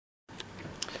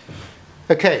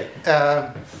Okay,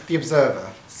 the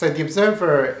observer. So the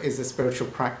observer is a spiritual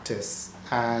practice,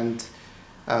 and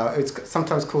it's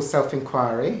sometimes called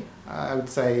self-inquiry. I would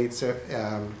say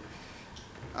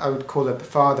I would call it the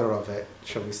father of it,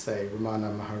 shall we say.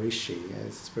 Ramana Maharishi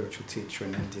is a spiritual teacher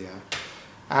in India.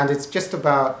 And it's just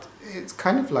about, it's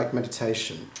kind of like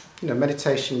meditation. You know,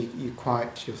 meditation, you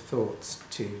quiet your thoughts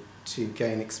to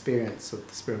gain experience of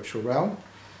the spiritual realm.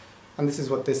 And this is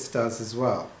what this does as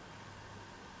well.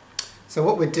 So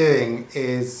what we're doing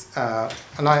is,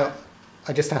 and I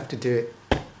just have to do it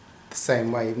the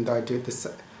same way, even though I do it this,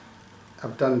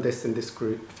 I've done this in this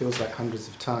group, it feels like hundreds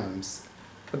of times.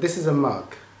 But this is a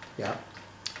mug, yeah?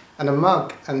 And a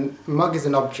mug is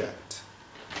an object,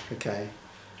 okay?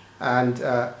 And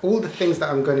all the things that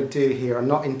I'm going to do here are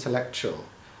not intellectual.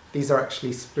 These are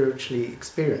actually spiritually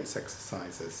experienced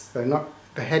exercises. They're not,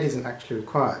 the head isn't actually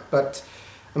required, but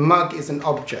a mug is an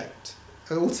object.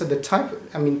 Also the type,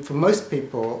 I mean, for most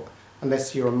people,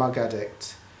 unless you're a mug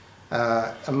addict,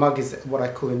 a mug is what I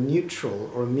call a neutral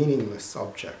or a meaningless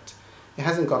object. It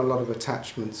hasn't got a lot of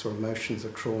attachments or emotions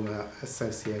or trauma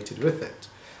associated with it.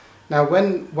 Now,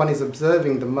 when one is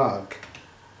observing the mug,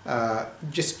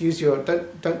 just use your,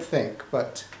 don't think,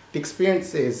 but the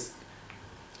experience is,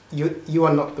 you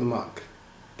are not the mug.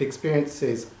 The experience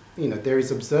is, you know, there is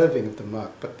observing of the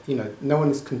mug, but, you know, no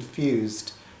one is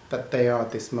confused that they are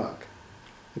this mug.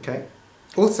 Okay.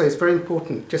 Also, it's very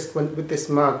important just with this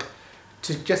mug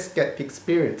to just get the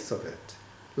experience of it.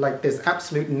 Like there's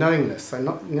absolute knowingness. So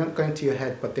not going to your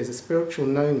head, but there's a spiritual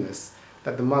knowingness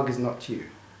that the mug is not you.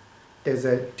 There's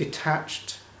a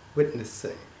detached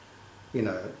witnessing, you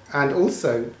know, and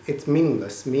also it's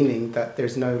meaningless, meaning that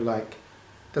there's no like,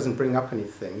 doesn't bring up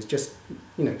anything. It's just,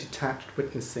 you know, detached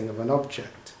witnessing of an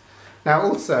object. Now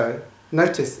also,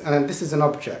 notice, and this is an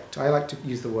object. I like to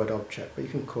use the word object, but you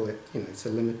can call it, you know, it's a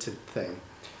limited thing.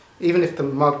 Even if the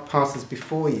mug passes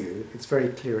before you, it's very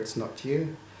clear it's not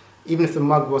you. Even if the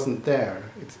mug wasn't there,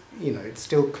 it's, you know, it's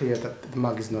still clear that the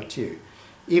mug is not you.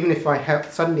 Even if I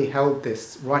suddenly held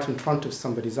this right in front of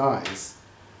somebody's eyes,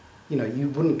 you know, you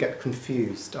wouldn't get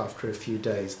confused after a few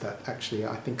days that actually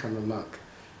I think I'm a mug.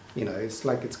 You know, it's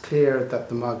like it's clear that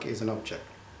the mug is an object.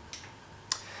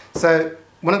 So,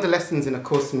 one of the lessons in A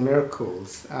Course in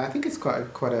Miracles, I think it's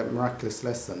quite a miraculous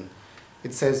lesson.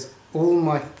 It says, all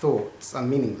my thoughts are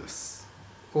meaningless.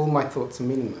 All my thoughts are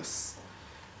meaningless.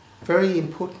 Very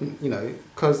important, you know,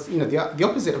 because, you know, the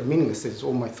opposite of meaningless is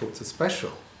all my thoughts are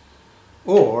special.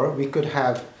 Or we could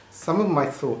have some of my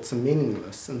thoughts are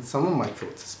meaningless and some of my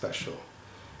thoughts are special.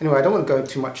 Anyway, I don't want to go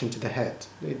too much into the head.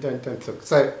 Don't talk.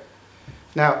 So,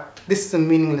 now, this is a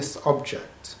meaningless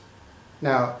object.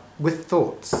 Now, with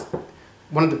thoughts,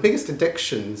 one of the biggest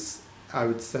addictions, I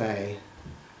would say,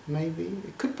 maybe,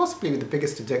 it could possibly be the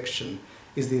biggest addiction,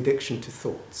 is the addiction to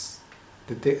thoughts,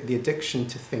 the addiction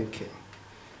to thinking.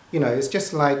 You know, it's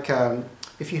just like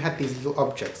if you had these little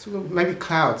objects, maybe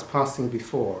clouds passing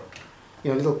before.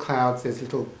 You know, little clouds, there's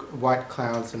little white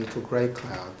clouds and little grey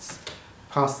clouds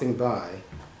passing by.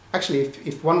 Actually,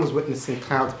 if one was witnessing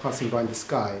clouds passing by in the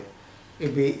sky,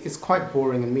 it's quite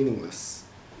boring and meaningless.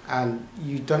 And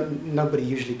nobody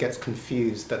usually gets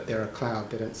confused that they're a cloud.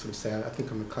 They don't sort of say, I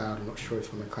think I'm a cloud, I'm not sure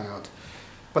if I'm a cloud.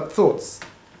 But thoughts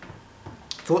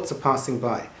are passing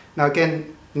by. Now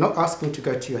again, not asking you to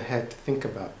go to your head to think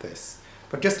about this,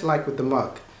 but just like with the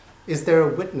mug, is there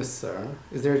a witnesser,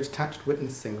 is there a detached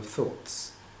witnessing of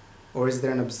thoughts? Or is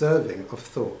there an observing of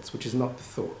thoughts, which is not the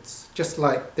thoughts? Just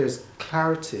like there's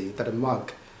clarity that a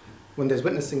mug, when there's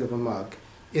witnessing of a mug,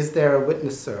 is there a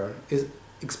witnesser,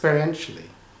 experientially,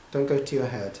 don't go to your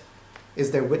head,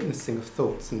 is there witnessing of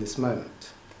thoughts in this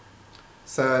moment?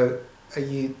 So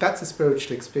that's a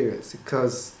spiritual experience,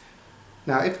 because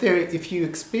now if you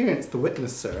experience the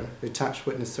witnesser, the attached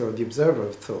witnesser or the observer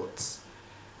of thoughts,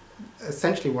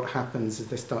 essentially what happens is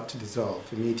they start to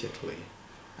dissolve immediately,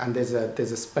 and there's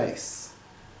a space.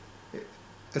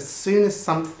 As soon as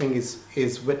something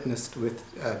is witnessed with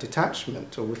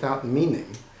detachment or without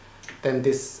meaning, then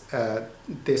this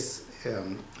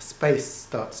space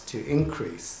starts to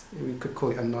increase. We could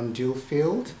call it a non-dual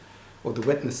field, or the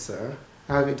witnesser.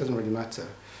 However, it doesn't really matter.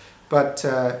 But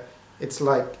it's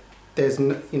like there's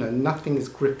nothing is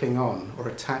gripping on or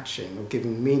attaching or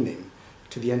giving meaning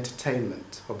to the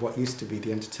entertainment of what used to be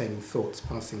the entertaining thoughts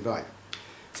passing by.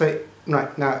 So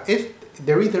right now, if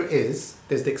there either is,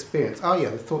 there's the experience. Oh yeah,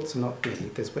 the thoughts are not me.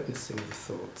 There's witnessing of the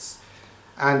thoughts,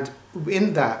 and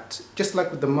in that, just like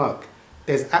with the mug,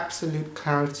 there's absolute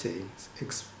clarity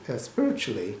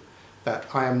spiritually that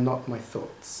I am not my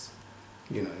thoughts,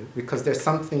 you know, because there's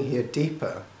something here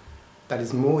deeper that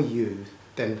is more you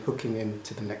than hooking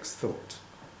into the next thought.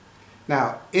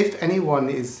 Now, if anyone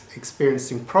is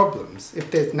experiencing problems,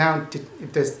 if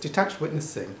there's detached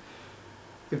witnessing,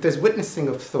 if there's witnessing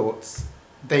of thoughts,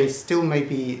 they still may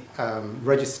be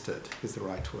registered, is the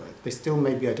right word. They still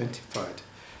may be identified.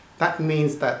 That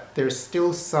means that there's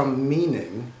still some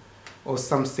meaning or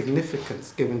some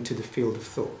significance given to the field of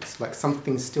thoughts, like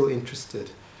something's still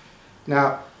interested.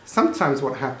 Now, sometimes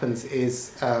what happens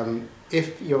is,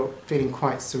 if you're feeling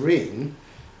quite serene,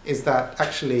 is that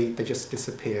actually they just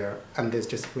disappear and there's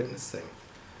just witnessing.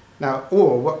 Now,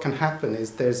 or what can happen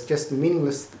is there's just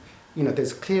meaningless,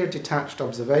 there's clear detached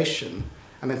observation,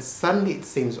 and then suddenly it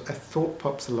seems a thought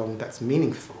pops along that's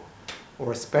meaningful,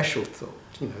 or a special thought.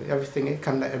 It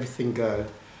can let everything go,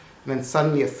 and then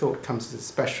suddenly a thought comes as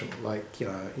special, like,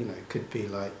 it could be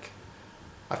like,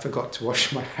 I forgot to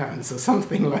wash my hands or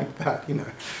something like that,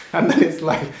 And then it's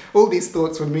like, all these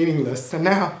thoughts were meaningless, and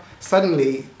now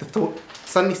suddenly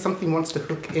something wants to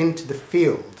hook into the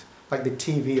field, like the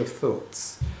TV of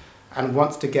thoughts, and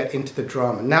wants to get into the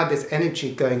drama. Now there's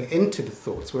energy going into the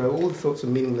thoughts, where all the thoughts are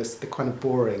meaningless, they're kind of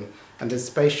boring, and there's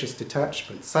spacious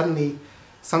detachment. Suddenly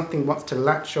something wants to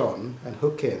latch on and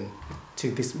hook in to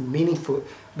this meaningful.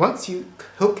 Once you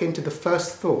hook into the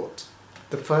first thought,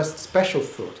 the first special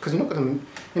thought, because you're not going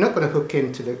to hook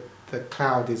into the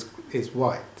cloud is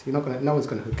white. No one's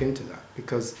going to hook into that,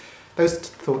 because those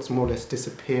thoughts more or less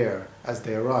disappear as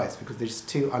they arise, because they're just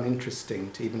too uninteresting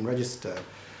to even register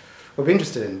or be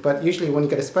interested in. But usually when you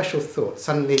get a special thought,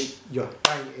 suddenly you're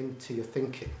bang into your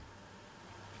thinking.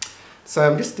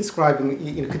 So I'm just describing,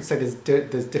 you could say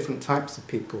there's different types of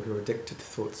people who are addicted to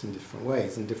thoughts in different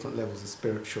ways, and different levels of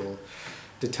spiritual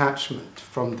detachment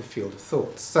from the field of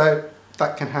thoughts. So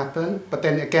that can happen, but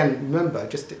then again, remember,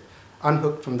 just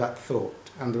unhook from that thought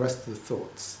and the rest of the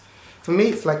thoughts. For me,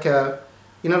 it's like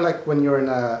like when you're in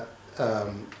a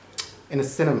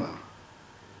cinema.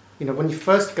 When you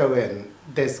first go in,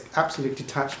 there's absolute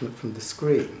detachment from the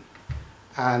screen,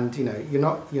 and if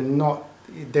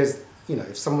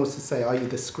someone was to say, "Are you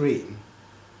the screen?"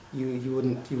 you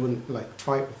wouldn't like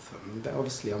fight with them.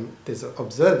 Obviously, there's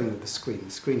observing of the screen.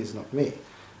 The screen is not me.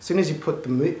 As soon as you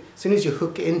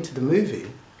hook into the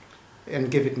movie and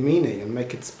give it meaning and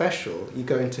make it special, you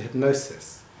go into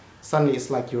hypnosis. Suddenly it's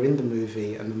like you're in the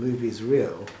movie and the movie is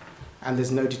real, and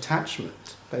there's no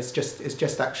detachment. But it's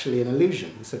just actually an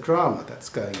illusion. It's a drama that's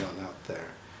going on out there.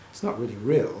 It's not really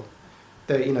real.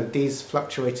 These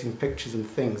fluctuating pictures and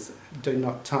things do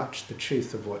not touch the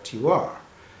truth of what you are.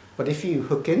 But if you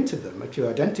hook into them, if you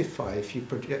identify, if you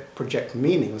project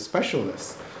meaning or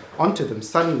specialness onto them,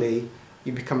 suddenly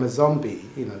you become a zombie.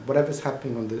 Whatever's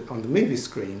happening on the movie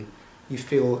screen, you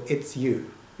feel it's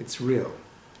you, it's real.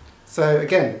 So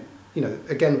again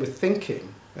with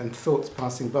thinking and thoughts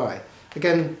passing by,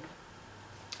 it's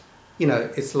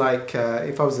like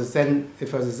if I was a Zen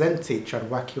teacher, I'd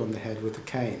whack you on the head with a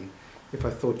cane if I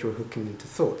thought you were hooking into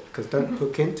thought, because don't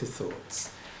hook into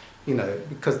thoughts,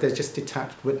 because they're just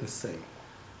detached witnessing,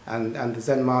 and the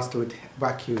Zen master would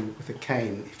whack you with a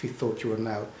cane if he thought you were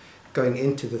now going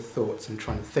into the thoughts and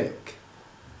trying to think.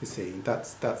 You see,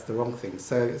 that's the wrong thing.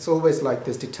 So it's always like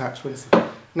there's detached witnessing.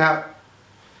 Now,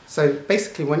 so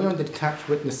basically when you're the detached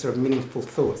witnesser of meaningful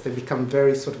thoughts, they become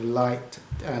very sort of light,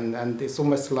 and it's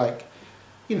almost like,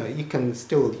 you can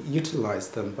still utilize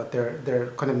them, but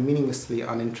they're kind of meaninglessly,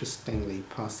 uninterestingly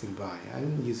passing by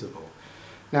and unusable.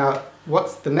 Now,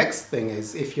 what's the next thing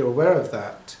is, if you're aware of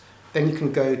that, then you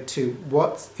can go to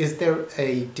is there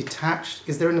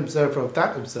an observer of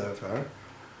that observer,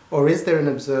 or is there an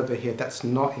observer here that's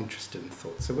not interested in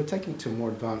thought? So we're taking it to a more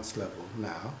advanced level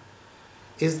now.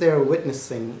 Is there a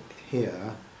witnessing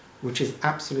here which is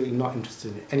absolutely not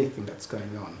interested in anything that's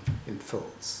going on in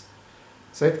thoughts?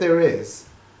 So if there is,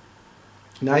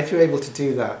 now if you're able to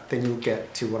do that, then you'll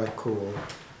get to what I call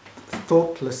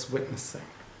thoughtless witnessing.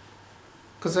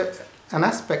 Because an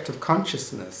aspect of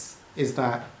consciousness is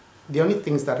that the only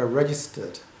things that are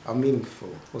registered are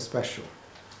meaningful or special.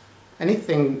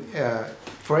 Anything,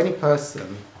 for any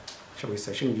person, shall we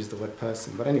say, I shouldn't use the word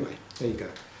person, but anyway, there you go.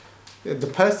 The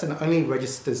person only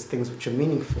registers things which are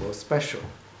meaningful or special.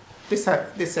 This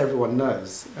everyone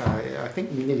knows. I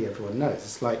think nearly everyone knows.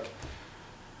 It's like,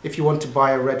 if you want to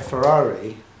buy a red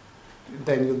Ferrari,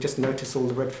 then you'll just notice all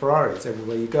the red Ferraris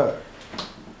everywhere you go.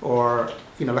 Or,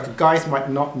 like guys might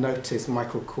not notice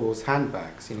Michael Kors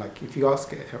handbags. Like if you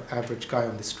ask an average guy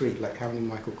on the street, like, how many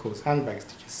Michael Kors handbags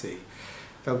did you see?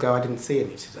 They'll go, I didn't see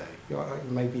any today.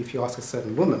 Maybe if you ask a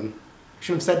certain woman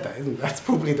shouldn't have said that, isn't it? That's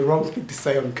probably the wrong thing to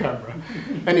say on camera.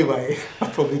 Anyway, I'll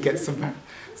probably get some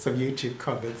YouTube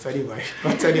comments anyway.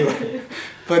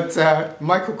 But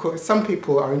Michael Kors, some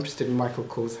people are interested in Michael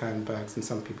Kors handbags and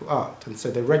some people aren't, and so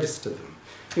they register them.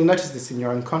 You'll notice this in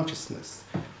your own consciousness.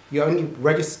 You only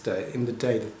register in the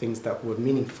day the things that were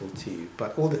meaningful to you,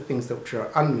 but all the things that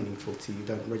are unmeaningful to you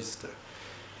don't register.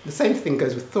 The same thing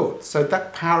goes with thoughts. So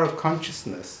that power of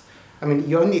consciousness, I mean,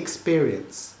 you only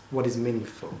experience what is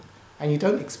meaningful, and you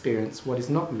don't experience what is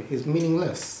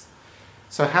meaningless.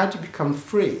 So how do you become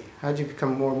free? How do you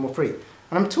become more and more free?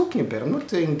 And I'm talking a bit, I'm not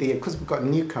doing because we've got a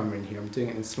newcomer in here, I'm doing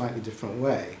it in a slightly different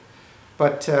way.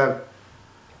 But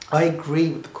I agree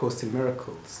with the Course in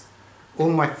Miracles. All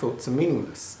my thoughts are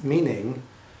meaningless, meaning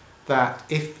that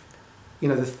if,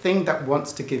 the thing that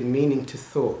wants to give meaning to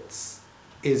thoughts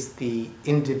is the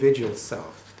individual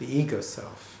self, the ego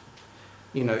self.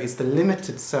 It's the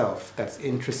limited self that's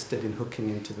interested in hooking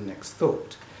into the next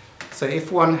thought. So if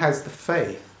one has the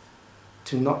faith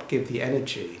to not give the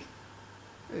energy,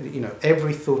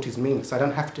 every thought is meaningless. I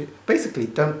don't have to, basically,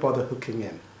 don't bother hooking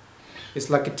in. It's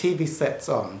like a TV set's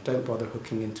on, don't bother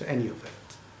hooking into any of it.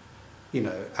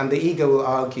 And the ego will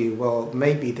argue, well,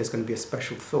 maybe there's going to be a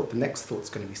special thought, the next thought's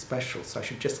going to be special, so I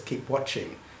should just keep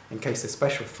watching in case a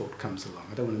special thought comes along.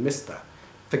 I don't want to miss that.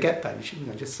 Forget that. You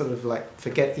should, just sort of like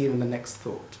forget even the next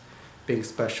thought being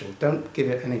special. Don't give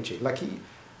it energy.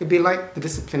 It'd be like the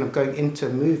discipline of going into a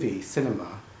movie,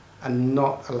 cinema, and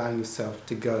not allowing yourself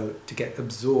to get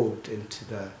absorbed into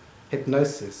the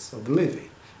hypnosis of the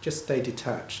movie. Just stay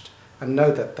detached and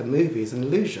know that the movie is an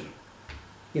illusion.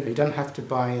 You don't have to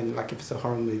buy in, like if it's a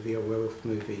horror movie or a werewolf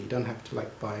movie, you don't have to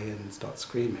buy in and start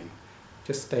screaming.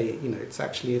 Just stay, it's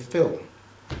actually a film.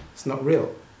 It's not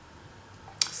real.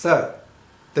 So,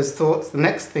 there's thoughts. The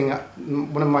next thing,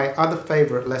 one of my other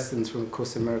favorite lessons from A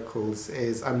Course in Miracles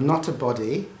is, I'm not a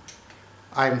body,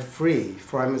 I am free,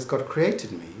 for I am as God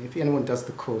created me. If anyone does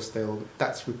the Course,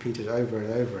 that's repeated over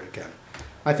and over again.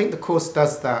 I think the Course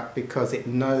does that because it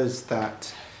knows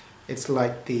that it's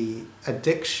like the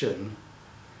addiction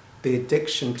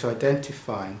to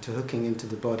identifying, to hooking into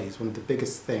the body is one of the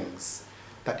biggest things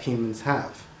that humans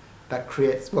have. That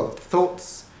creates,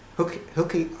 thoughts,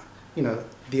 hooking,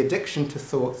 the addiction to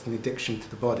thoughts and the addiction to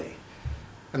the body.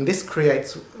 And this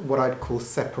creates what I'd call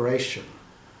separation.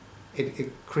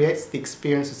 It creates the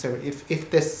experience of separation. If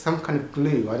there's some kind of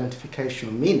glue, identification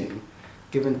or meaning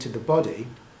given to the body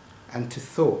and to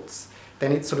thoughts,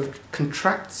 then it sort of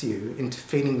contracts you into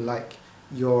feeling like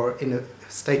you're in a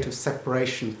state of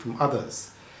separation from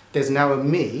others. There's now a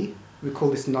me, we call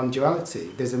this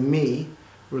non-duality. There's a me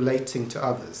relating to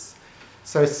others.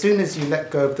 So as soon as you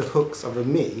let go of the hooks of a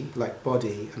me, like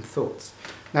body and thoughts.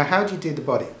 Now how do you do the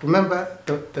body? Remember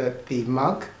the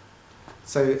mug?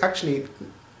 So actually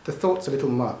the thoughts are little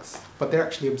mugs, but they're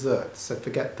actually observed, so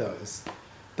forget those.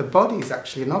 The body is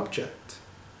actually an object.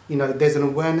 There's an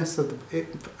awareness of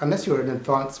unless you're an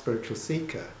advanced spiritual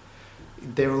seeker,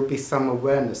 there will be some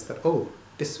awareness that,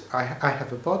 I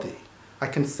have a body. I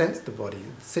can sense the body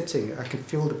sitting. I can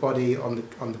feel the body on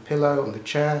the pillow, on the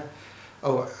chair.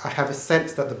 I have a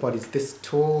sense that the body's this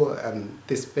tall and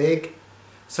this big.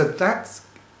 So that's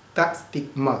the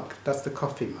mug. That's the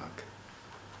coffee mug.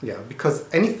 Yeah, because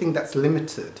anything that's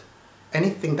limited,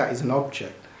 anything that is an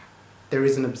object, there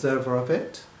is an observer of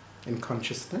it in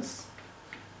consciousness.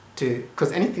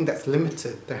 Because anything that's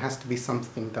limited, there has to be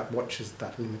something that watches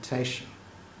that limitation.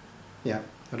 Yeah,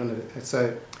 I don't know.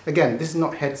 So again, this is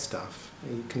not head stuff.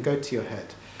 You can go to your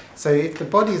head. So if the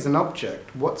body is an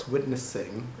object, what's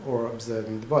witnessing or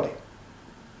observing the body?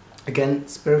 Again,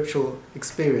 spiritual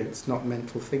experience, not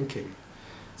mental thinking.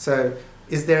 So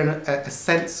is there a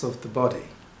sense of the body?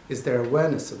 Is there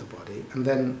awareness of the body? And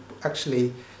then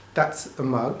actually, that's a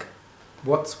mug.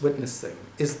 What's witnessing?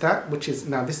 Is that which is,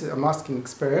 now this is, I'm asking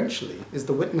experientially, is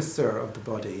the witnesser of the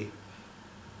body,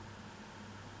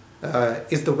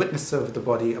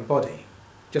 a body?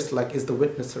 Just like is the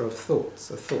witnesser of thoughts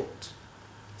a thought?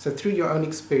 So through your own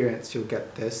experience you'll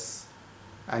get this,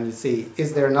 and you see,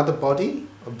 is there another body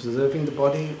observing the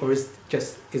body, or is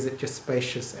it just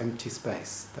spacious empty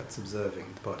space that's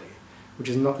observing the body, which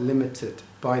is not limited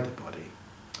by the body?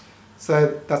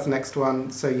 So that's the next one.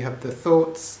 So you have the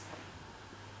thoughts.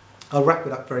 I'll wrap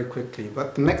it up very quickly,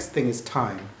 but the next thing is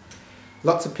time.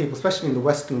 Lots of people, especially in the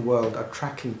Western world, are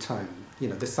tracking time.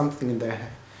 There's something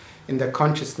in their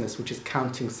consciousness which is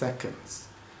counting seconds.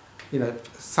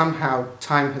 Somehow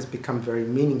time has become very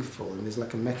meaningful, and there's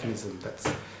like a mechanism that's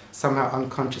somehow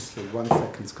unconsciously 1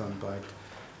 second's gone by.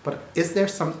 But is there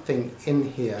something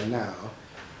in here now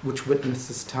which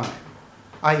witnesses time?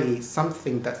 I.e.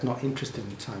 something that's not interested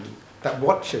in time. that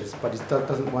watches but it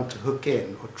doesn't want to hook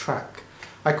in or track.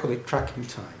 I call it tracking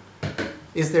time.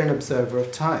 Is there an observer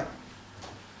of time?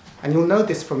 And you'll know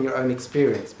this from your own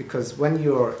experience, because when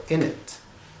you're in it,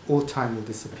 all time will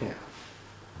disappear.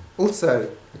 Also,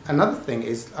 another thing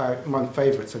is, my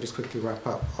favourite, so I'll just quickly wrap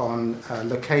up, on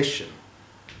location.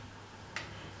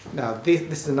 Now, this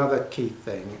is another key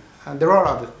thing. And there are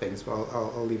other things, but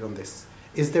I'll leave on this.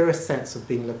 Is there a sense of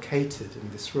being located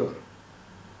in this room?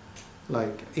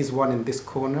 Like, is one in this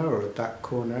corner or that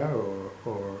corner,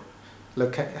 or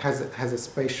has a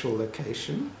spatial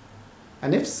location?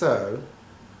 And if so,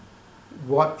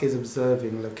 what is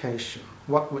observing location?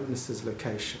 What witnesses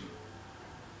location?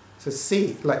 So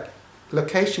see, like,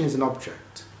 location is an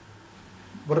object.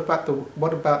 What about the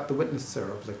witnesser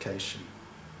of location?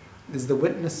 Is the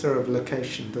witnesser of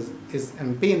location,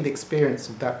 and be in the experience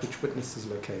of that which witnesses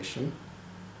location,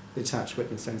 detached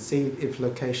witness, and see if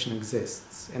location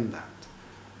exists in that.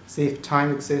 See if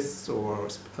time exists, or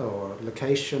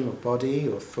location, or body,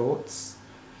 or thoughts.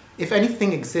 If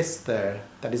anything exists there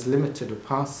that is limited or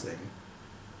passing,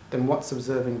 then what's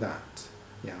observing that?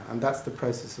 Yeah, and that's the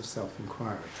process of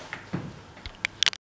self-inquiry.